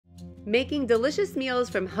Making delicious meals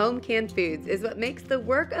from home canned foods is what makes the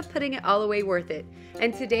work of putting it all away worth it.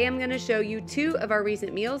 And today I'm going to show you 2 of our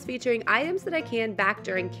recent meals featuring items that I canned back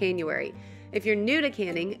during Canuary. If you're new to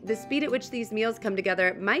canning, the speed at which these meals come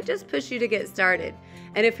together might just push you to get started.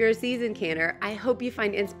 And if you're a seasoned canner, I hope you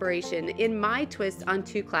find inspiration in my twist on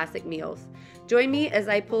 2 classic meals. Join me as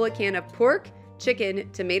I pull a can of pork, chicken,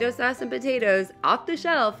 tomato sauce, and potatoes off the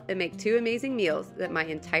shelf and make 2 amazing meals that my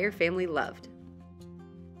entire family loved.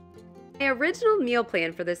 My original meal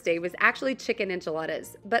plan for this day was actually chicken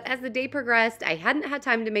enchiladas, but as the day progressed, I hadn't had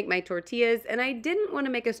time to make my tortillas and I didn't want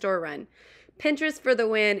to make a store run. Pinterest for the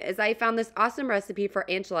win, as I found this awesome recipe for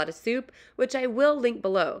enchilada soup, which I will link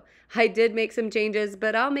below. I did make some changes,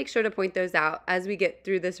 but I'll make sure to point those out as we get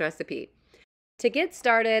through this recipe. To get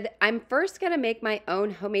started, I'm first going to make my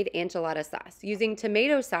own homemade enchilada sauce using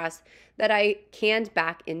tomato sauce that I canned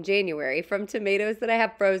back in January from tomatoes that I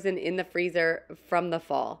have frozen in the freezer from the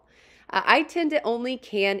fall. I tend to only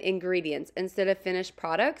can ingredients instead of finished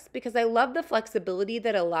products because I love the flexibility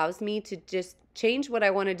that allows me to just change what I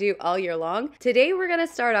want to do all year long. Today we're going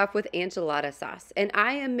to start off with enchilada sauce, and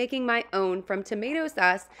I am making my own from tomato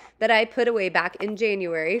sauce that I put away back in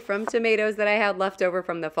January from tomatoes that I had left over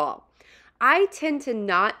from the fall. I tend to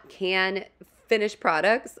not can finished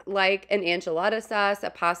products like an enchilada sauce, a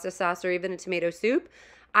pasta sauce, or even a tomato soup.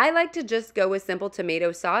 I like to just go with simple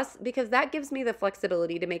tomato sauce because that gives me the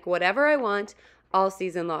flexibility to make whatever I want all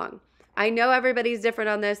season long. I know everybody's different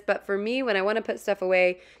on this, but for me, when I want to put stuff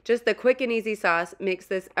away, just the quick and easy sauce makes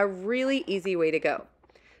this a really easy way to go.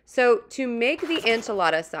 So to make the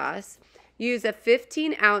enchilada sauce, use a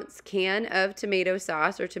 15-ounce can of tomato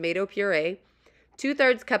sauce or tomato puree,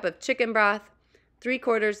 2/3 cup of chicken broth,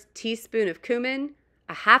 3/4 teaspoon of cumin,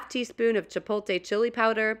 a 1/2 teaspoon of chipotle chili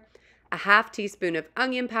powder, a 1/2 teaspoon of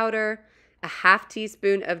onion powder, a 1/2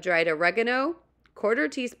 teaspoon of dried oregano, 1/4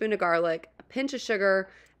 teaspoon of garlic, a pinch of sugar,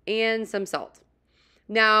 and some salt.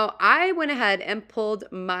 Now, I went ahead and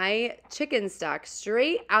pulled my chicken stock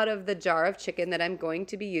straight out of the jar of chicken that I'm going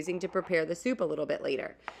to be using to prepare the soup a little bit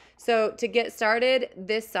later. So to get started,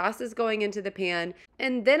 this sauce is going into the pan,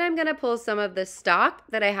 and then I'm going to pull some of the stock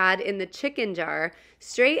that I had in the chicken jar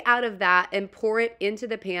straight out of that and pour it into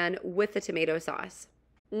the pan with the tomato sauce.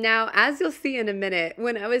 Now, as you'll see in a minute,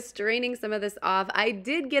 when I was straining some of this off, I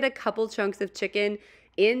did get a couple chunks of chicken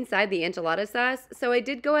inside the enchilada sauce, so I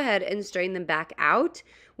did go ahead and strain them back out.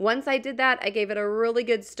 Once I did that, I gave it a really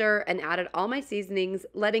good stir and added all my seasonings,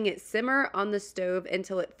 letting it simmer on the stove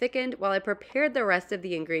until it thickened while I prepared the rest of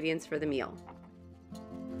the ingredients for the meal.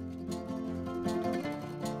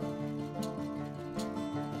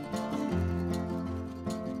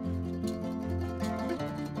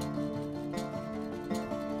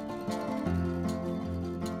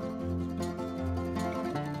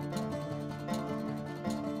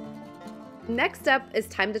 Next up is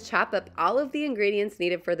time to chop up all of the ingredients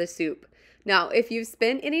needed for the soup. Now, if you've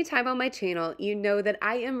spent any time on my channel, you know that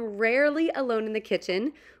I am rarely alone in the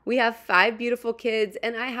kitchen. We have 5 beautiful kids,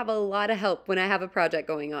 and I have a lot of help when I have a project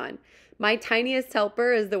going on. My tiniest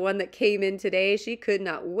helper is the one that came in today. She could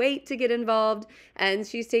not wait to get involved, and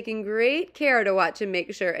she's taking great care to watch and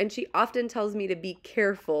make sure, and she often tells me to be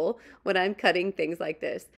careful when I'm cutting things like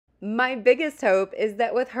this. My biggest hope is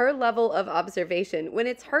that with her level of observation, when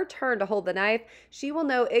it's her turn to hold the knife, she will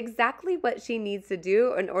know exactly what she needs to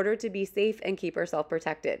do in order to be safe and keep herself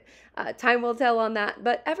protected. Time will tell on that,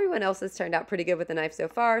 but everyone else has turned out pretty good with the knife so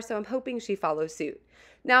far, so I'm hoping she follows suit.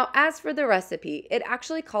 Now, as for the recipe, it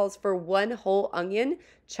actually calls for 1 whole onion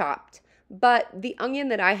chopped. But the onion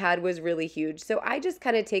that I had was really huge, so I just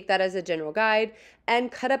kind of take that as a general guide and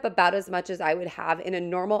cut up about as much as I would have in a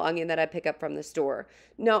normal onion that I pick up from the store.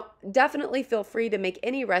 Now, definitely feel free to make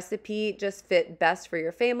any recipe just fit best for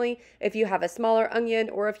your family. If you have a smaller onion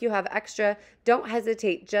or if you have extra, don't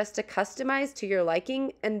hesitate just to customize to your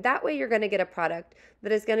liking, and that way you're going to get a product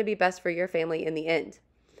that is going to be best for your family in the end.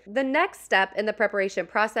 The next step in the preparation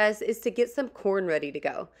process is to get some corn ready to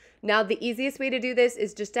go. Now, the easiest way to do this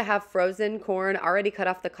is just to have frozen corn already cut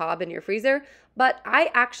off the cob in your freezer, but I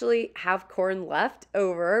actually have corn left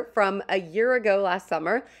over from a year ago last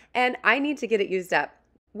summer, and I need to get it used up.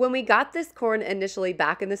 When we got this corn initially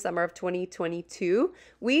back in the summer of 2022,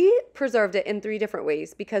 we preserved it in 3 different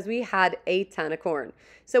ways because we had a ton of corn.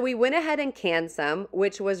 So we went ahead and canned some,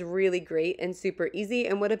 which was really great and super easy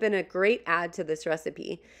and would have been a great add to this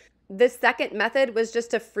recipe. The second method was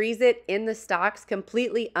just to freeze it in the stalks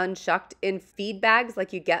completely unshucked in feed bags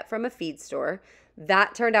like you get from a feed store.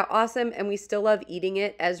 That turned out awesome, and we still love eating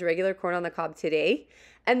it as regular corn on the cob today.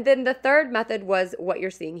 And then the third method was what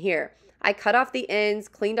you're seeing here. I cut off the ends,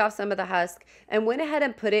 cleaned off some of the husk, and went ahead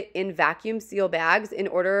and put it in vacuum seal bags in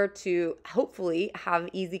order to hopefully have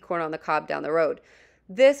easy corn on the cob down the road.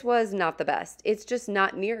 This was not the best. It's just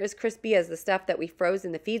not near as crispy as the stuff that we froze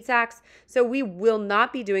in the feed sacks, so we will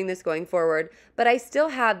not be doing this going forward, but I still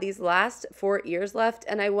have these last 4 ears left,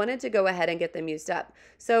 and I wanted to go ahead and get them used up.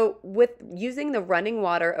 So with using the running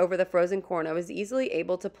water over the frozen corn, I was easily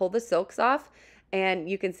able to pull the silks off, and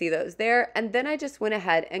you can see those there. And then I just went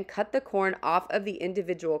ahead and cut the corn off of the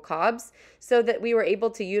individual cobs so that we were able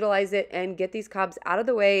to utilize it and get these cobs out of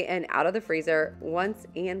the way and out of the freezer once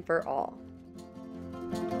and for all.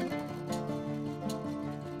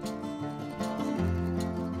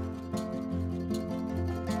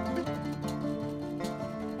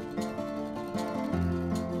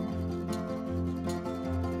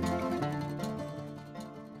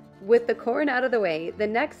 With the corn out of the way, the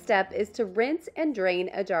next step is to rinse and drain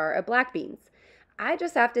a jar of black beans. I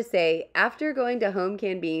just have to say, after going to home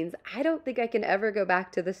canned beans, I don't think I can ever go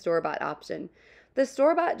back to the store-bought option. The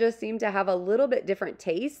store-bought just seemed to have a little bit different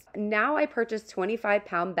taste. Now I purchase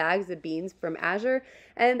 25-pound bags of beans from Azure,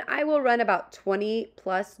 and I will run about 20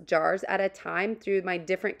 plus jars at a time through my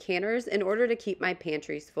different canners in order to keep my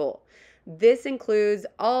pantries full. This includes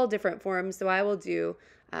all different forms, so I will do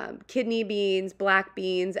kidney beans, black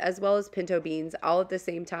beans, as well as pinto beans all at the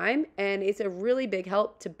same time, and it's a really big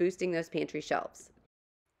help to boosting those pantry shelves.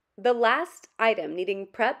 The last item needing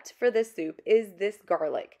prepped for this soup is this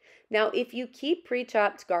garlic. Now, if you keep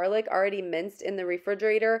pre-chopped garlic already minced in the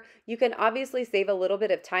refrigerator, you can obviously save a little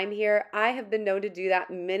bit of time here. I have been known to do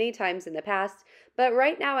that many times in the past, but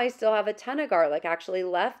right now I still have a ton of garlic actually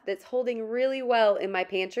left that's holding really well in my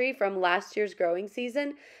pantry from last year's growing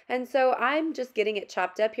season, and so I'm just getting it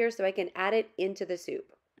chopped up here so I can add it into the soup.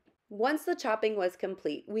 Once the chopping was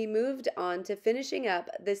complete, we moved on to finishing up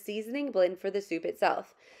the seasoning blend for the soup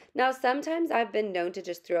itself. Now, sometimes I've been known to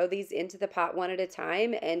just throw these into the pot one at a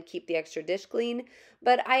time and keep the extra dish clean,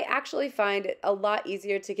 but I actually find it a lot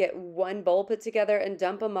easier to get one bowl put together and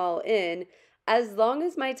dump them all in, as long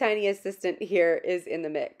as my tiny assistant here is in the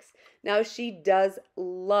mix. Now, she does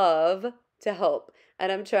love to help,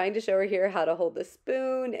 and I'm trying to show her here how to hold the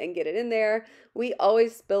spoon and get it in there. We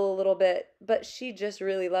always spill a little bit, but she just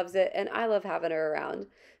really loves it, and I love having her around.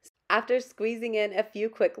 After squeezing in a few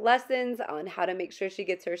quick lessons on how to make sure she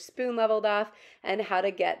gets her spoon leveled off and how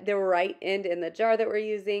to get the right end in the jar that we're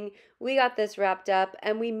using, we got this wrapped up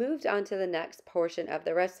and we moved on to the next portion of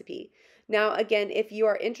the recipe. Now, again, if you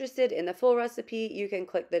are interested in the full recipe, you can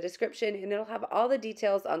click the description and it'll have all the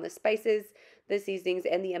details on the spices, the seasonings,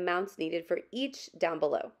 and the amounts needed for each down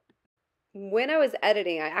below. When I was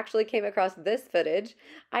editing, I actually came across this footage.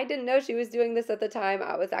 I didn't know she was doing this at the time.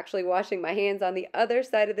 I was actually washing my hands on the other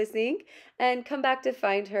side of the sink and come back to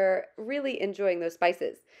find her really enjoying those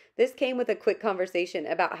spices. This came with a quick conversation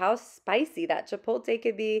about how spicy that chipotle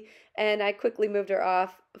could be, and I quickly moved her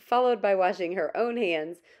off, followed by washing her own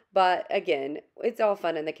hands. But again, it's all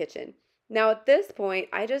fun in the kitchen. Now at this point,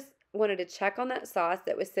 I just wanted to check on that sauce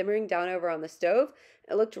that was simmering down over on the stove.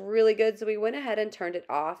 It looked really good, so we went ahead and turned it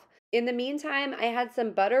off. In the meantime, I had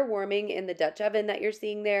some butter warming in the Dutch oven that you're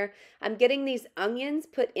seeing there. I'm getting these onions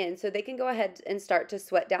put in so they can go ahead and start to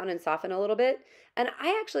sweat down and soften a little bit. And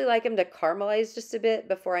I actually like them to caramelize just a bit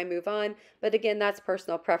before I move on, but again, that's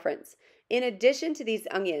personal preference. In addition to these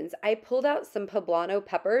onions, I pulled out some poblano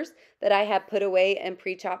peppers that I had put away and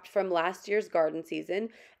pre-chopped from last year's garden season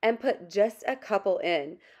and put just a couple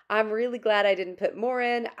in. I'm really glad I didn't put more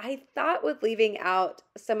in. I thought with leaving out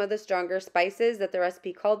some of the stronger spices that the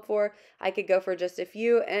recipe called for, I could go for just a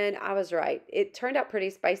few, and I was right. It turned out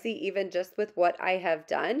pretty spicy even just with what I have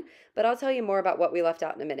done, but I'll tell you more about what we left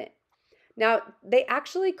out in a minute. Now, they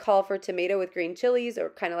actually call for tomato with green chilies or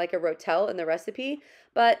kind of like a rotel in the recipe,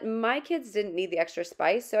 but my kids didn't need the extra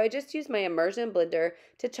spice, so I just used my immersion blender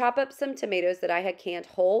to chop up some tomatoes that I had canned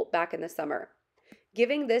whole back in the summer.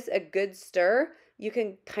 Giving this a good stir, you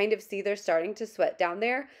can kind of see they're starting to sweat down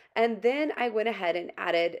there, and then I went ahead and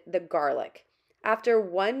added the garlic. After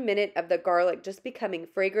 1 minute of the garlic just becoming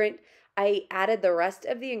fragrant, I added the rest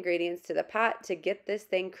of the ingredients to the pot to get this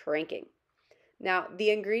thing cranking. Now, the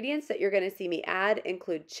ingredients that you're going to see me add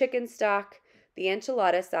include chicken stock, the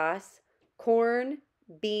enchilada sauce, corn,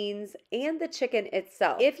 beans, and the chicken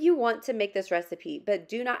itself. If you want to make this recipe but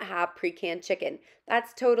do not have pre-canned chicken,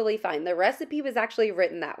 that's totally fine. The recipe was actually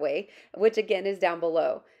written that way, which again is down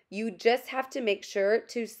below. You just have to make sure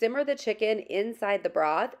to simmer the chicken inside the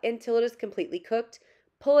broth until it is completely cooked,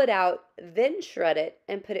 pull it out, then shred it,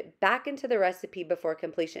 and put it back into the recipe before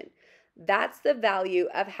completion. That's the value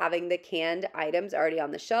of having the canned items already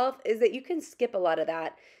on the shelf, is that you can skip a lot of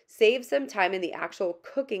that, save some time in the actual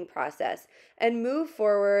cooking process, and move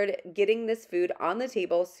forward getting this food on the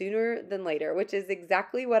table sooner than later, which is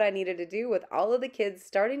exactly what I needed to do with all of the kids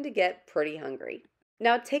starting to get pretty hungry.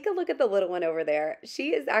 Now take a look at the little one over there. She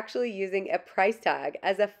is actually using a price tag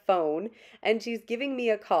as a phone, and she's giving me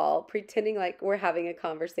a call, pretending like we're having a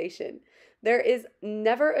conversation. There is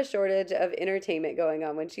never a shortage of entertainment going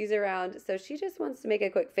on when she's around, so she just wants to make a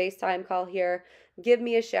quick FaceTime call here, give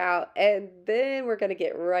me a shout, and then we're going to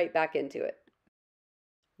get right back into it.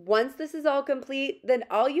 Once this is all complete, then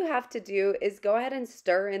all you have to do is go ahead and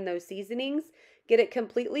stir in those seasonings, get it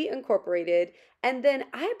completely incorporated, and then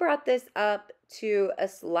I brought this up to a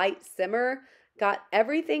slight simmer, got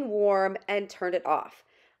everything warm, and turned it off.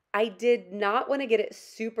 I did not want to get it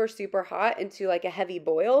super, super hot into like a heavy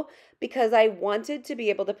boil because I wanted to be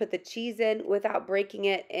able to put the cheese in without breaking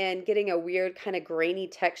it and getting a weird kind of grainy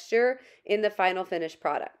texture in the final finished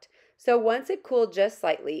product. So once it cooled just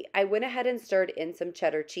slightly, I went ahead and stirred in some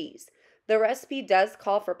cheddar cheese. The recipe does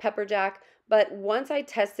call for pepper jack, but once I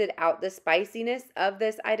tested out the spiciness of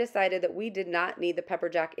this, I decided that we did not need the pepper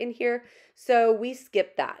jack in here, so we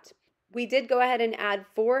skipped that. We did go ahead and add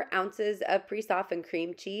 4 ounces of pre-softened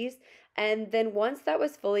cream cheese, and then once that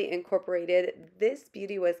was fully incorporated, this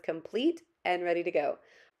beauty was complete and ready to go.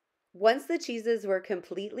 Once the cheeses were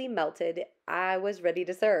completely melted, I was ready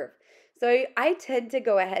to serve. So I tend to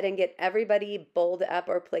go ahead and get everybody bowled up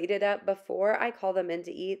or plated up before I call them in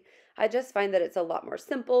to eat. I just find that it's a lot more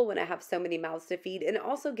simple when I have so many mouths to feed, and it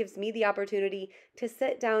also gives me the opportunity to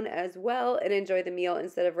sit down as well and enjoy the meal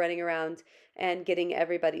instead of running around and getting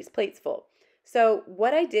everybody's plates full. So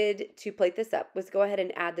what I did to plate this up was go ahead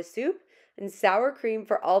and add the soup and sour cream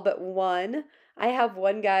for all but one. I have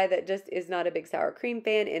one guy that just is not a big sour cream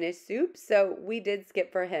fan in his soup, so we did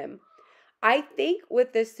skip for him. I think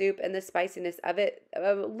with this soup and the spiciness of it,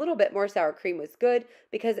 a little bit more sour cream was good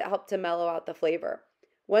because it helped to mellow out the flavor.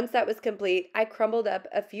 Once that was complete, I crumbled up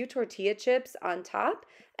a few tortilla chips on top,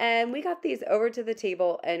 and we got these over to the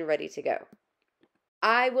table and ready to go.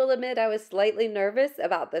 I will admit I was slightly nervous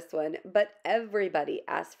about this one, but everybody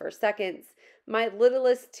asked for seconds. My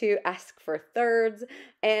littlest two asked for thirds,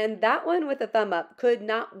 and that one with a thumb up could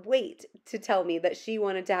not wait to tell me that she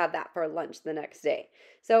wanted to have that for lunch the next day.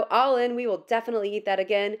 So all in, we will definitely eat that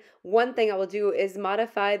again. One thing I will do is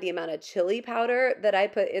modify the amount of chili powder that I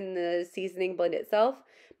put in the seasoning blend itself,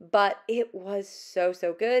 but it was so,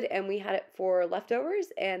 so good, and we had it for leftovers,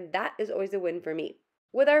 and that is always a win for me.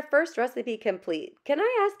 With our first recipe complete, can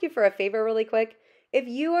I ask you for a favor really quick? If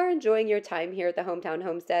you are enjoying your time here at the Hometown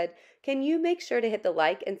Homestead, can you make sure to hit the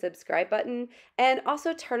like and subscribe button and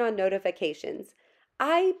also turn on notifications?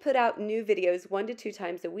 I put out new videos 1 to 2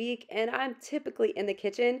 times a week, and I'm typically in the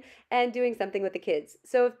kitchen and doing something with the kids.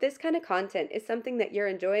 So if this kind of content is something that you're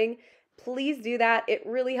enjoying, please do that. It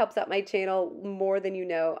really helps out my channel more than you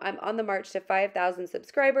know. I'm on the march to 5,000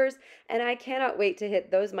 subscribers, and I cannot wait to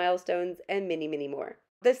hit those milestones and many, many more.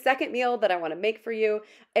 The second meal that I want to make for you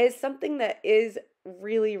is something that is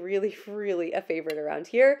really, really, really a favorite around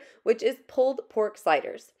here, which is pulled pork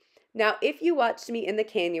sliders. Now, if you watched me in the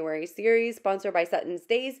Canuary series sponsored by Sutton's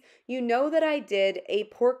Days, you know that I did a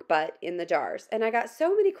pork butt in the jars, and I got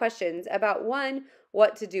so many questions about 1,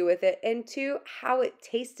 what to do with it, and 2, how it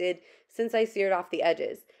tasted since I seared off the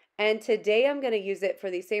edges. And today I'm going to use it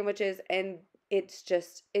for these sandwiches, and it's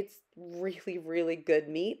really, really good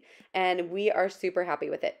meat, and we are super happy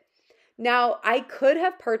with it. Now, I could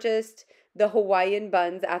have purchased the Hawaiian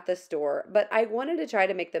buns at the store, but I wanted to try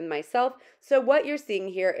to make them myself. So what you're seeing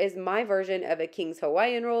here is my version of a King's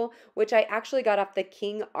Hawaiian roll, which I actually got off the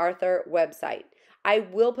King Arthur website. I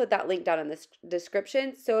will put that link down in the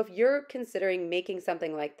description. So if you're considering making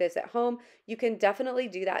something like this at home, you can definitely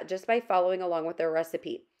do that just by following along with their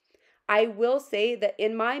recipe. I will say that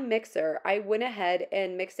in my mixer, I went ahead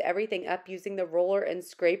and mixed everything up using the roller and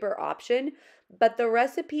scraper option, but the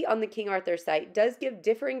recipe on the King Arthur site does give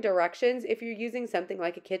differing directions. If you're using something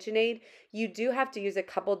like a KitchenAid, you do have to use a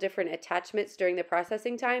couple different attachments during the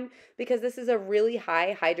processing time because this is a really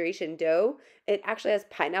high hydration dough. It actually has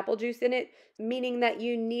pineapple juice in it, meaning that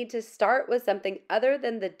you need to start with something other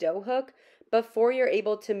than the dough hook before you're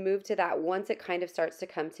able to move to that once it kind of starts to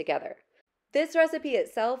come together. This recipe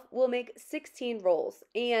itself will make 16 rolls,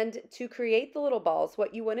 and to create the little balls,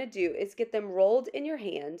 what you want to do is get them rolled in your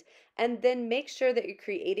hand and then make sure that you're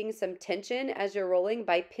creating some tension as you're rolling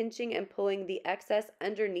by pinching and pulling the excess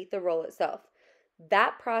underneath the roll itself.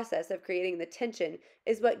 That process of creating the tension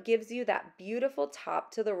is what gives you that beautiful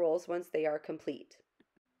top to the rolls once they are complete.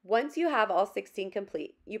 Once you have all 16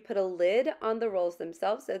 complete, you put a lid on the rolls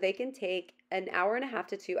themselves so they can take an hour and a half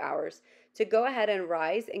to 2 hours to go ahead and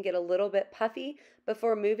rise and get a little bit puffy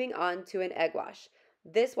before moving on to an egg wash.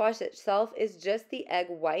 This wash itself is just the egg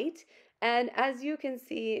white, and as you can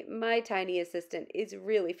see, my tiny assistant is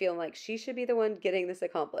really feeling like she should be the one getting this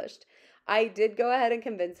accomplished. I did go ahead and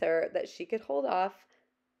convince her that she could hold off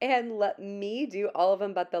and let me do all of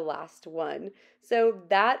them but the last one. So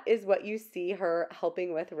that is what you see her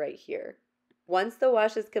helping with right here. Once the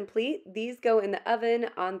wash is complete, these go in the oven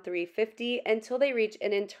on 350 until they reach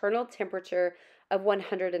an internal temperature of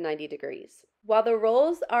 190 degrees. While the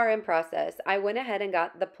rolls are in process, I went ahead and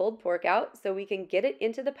got the pulled pork out so we can get it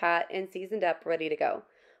into the pot and seasoned up, ready to go.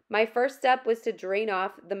 My first step was to drain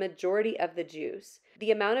off the majority of the juice.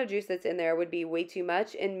 The amount of juice that's in there would be way too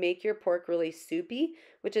much and make your pork really soupy,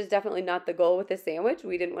 which is definitely not the goal with the sandwich.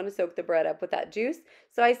 We didn't want to soak the bread up with that juice,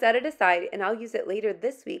 so I set it aside and I'll use it later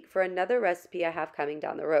this week for another recipe I have coming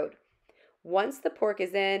down the road. Once the pork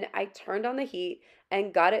is in, I turned on the heat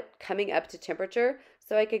and got it coming up to temperature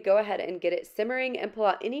so I could go ahead and get it simmering and pull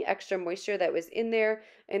out any extra moisture that was in there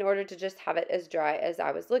in order to just have it as dry as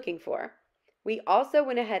I was looking for. We also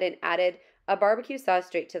went ahead and added a barbecue sauce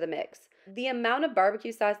straight to the mix. The amount of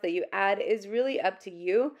barbecue sauce that you add is really up to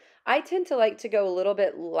you. I tend to like to go a little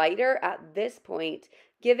bit lighter at this point,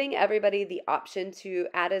 giving everybody the option to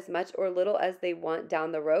add as much or little as they want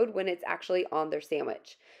down the road when it's actually on their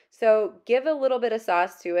sandwich. So give a little bit of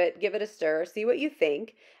sauce to it, give it a stir, see what you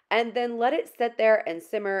think, and then let it sit there and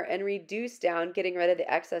simmer and reduce down, getting rid of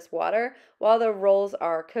the excess water while the rolls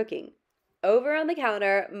are cooking. Over on the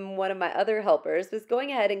counter, one of my other helpers was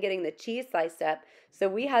going ahead and getting the cheese sliced up, so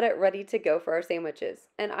we had it ready to go for our sandwiches.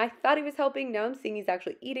 And I thought he was helping. Now I'm seeing he's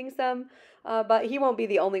actually eating some, but he won't be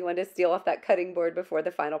the only one to steal off that cutting board before the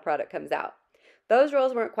final product comes out. Those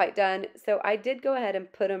rolls weren't quite done, so I did go ahead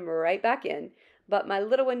and put them right back in. But my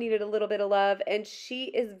little one needed a little bit of love, and she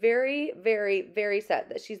is very, very, very set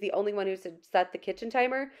that she's the only one who set the kitchen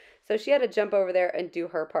timer, so she had to jump over there and do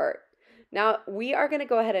her part. Now, we are going to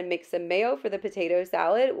go ahead and make some mayo for the potato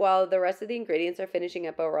salad while the rest of the ingredients are finishing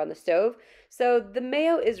up over on the stove. So the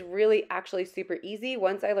mayo is really actually super easy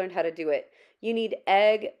once I learned how to do it. You need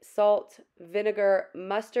egg, salt, vinegar,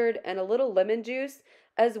 mustard, and a little lemon juice,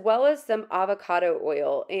 as well as some avocado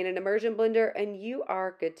oil in an immersion blender, and you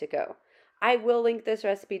are good to go. I will link this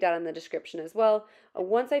recipe down in the description as well.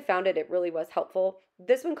 Once I found it, it really was helpful.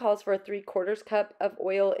 This one calls for a 3/4 cup of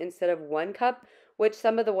oil instead of 1 cup, which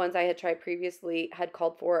some of the ones I had tried previously had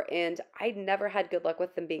called for, and I never had good luck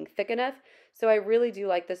with them being thick enough. So I really do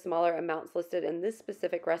like the smaller amounts listed in this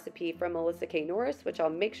specific recipe from Melissa K. Norris, which I'll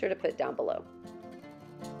make sure to put down below.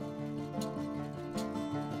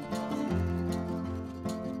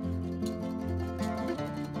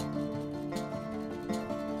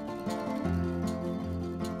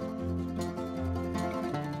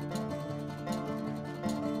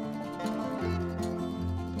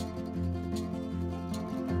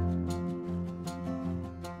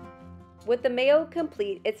 With the mayo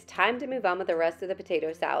complete, it's time to move on with the rest of the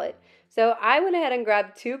potato salad. So I went ahead and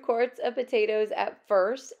grabbed 2 quarts of potatoes at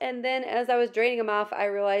first, and then as I was draining them off, I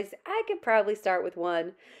realized I could probably start with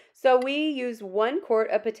 1. So we used 1 quart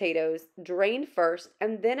of potatoes, drained first,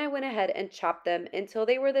 and then I went ahead and chopped them until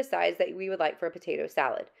they were the size that we would like for a potato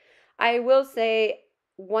salad. I will say,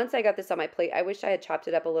 once I got this on my plate, I wish I had chopped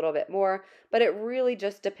it up a little bit more, but it really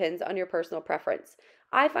just depends on your personal preference.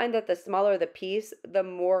 I find that the smaller the piece, the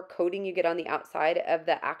more coating you get on the outside of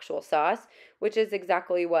the actual sauce, which is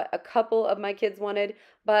exactly what a couple of my kids wanted,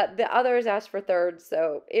 but the others asked for thirds,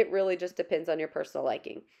 so it really just depends on your personal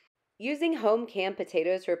liking. Using home canned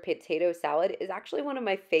potatoes for potato salad is actually one of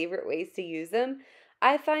my favorite ways to use them.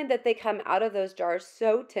 I find that they come out of those jars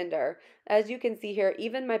so tender. As you can see here,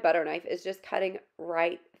 even my butter knife is just cutting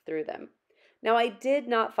right through them. Now, I did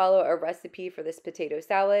not follow a recipe for this potato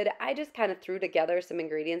salad. I just kind of threw together some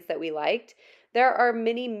ingredients that we liked. There are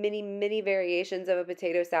many, many, many variations of a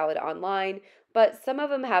potato salad online, but some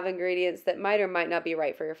of them have ingredients that might or might not be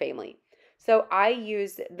right for your family. So I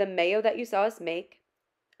used the mayo that you saw us make,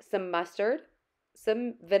 some mustard,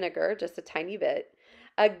 some vinegar, just a tiny bit,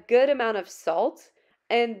 a good amount of salt,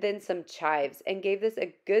 and then some chives, and gave this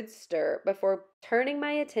a good stir before turning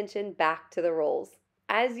my attention back to the rolls.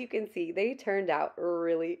 As you can see, they turned out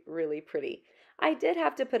really, really pretty. I did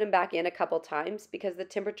have to put them back in a couple times because the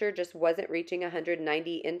temperature just wasn't reaching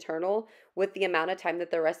 190 internal with the amount of time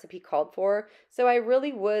that the recipe called for. So I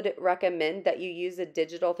really would recommend that you use a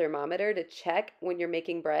digital thermometer to check when you're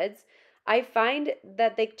making breads. I find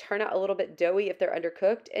that they turn out a little bit doughy if they're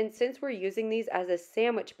undercooked, and since we're using these as a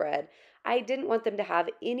sandwich bread, I didn't want them to have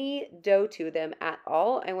any dough to them at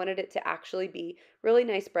all. I wanted it to actually be really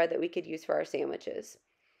nice bread that we could use for our sandwiches.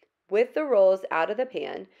 With the rolls out of the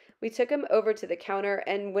pan, we took them over to the counter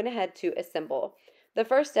and went ahead to assemble. The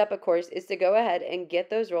first step, of course, is to go ahead and get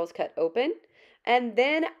those rolls cut open. And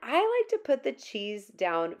then I like to put the cheese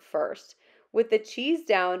down first. With the cheese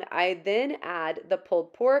down, I then add the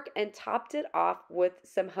pulled pork and topped it off with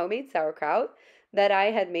some homemade sauerkraut that I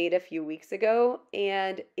had made a few weeks ago,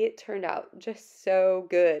 and it turned out just so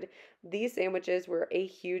good. These sandwiches were a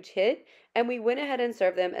huge hit, and we went ahead and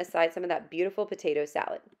served them aside some of that beautiful potato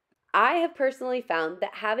salad. I have personally found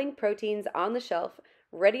that having proteins on the shelf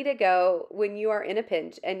ready to go when you are in a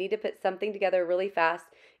pinch and need to put something together really fast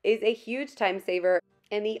is a huge time saver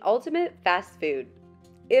and the ultimate fast food.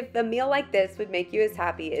 If a meal like this would make you as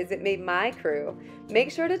happy as it made my crew, make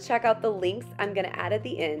sure to check out the links I'm going to add at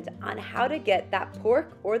the end on how to get that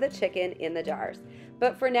pork or the chicken in the jars.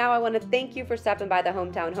 But for now, I want to thank you for stopping by the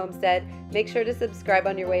Hometown Homestead. Make sure to subscribe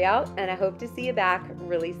on your way out, and I hope to see you back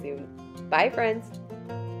really soon. Bye, friends.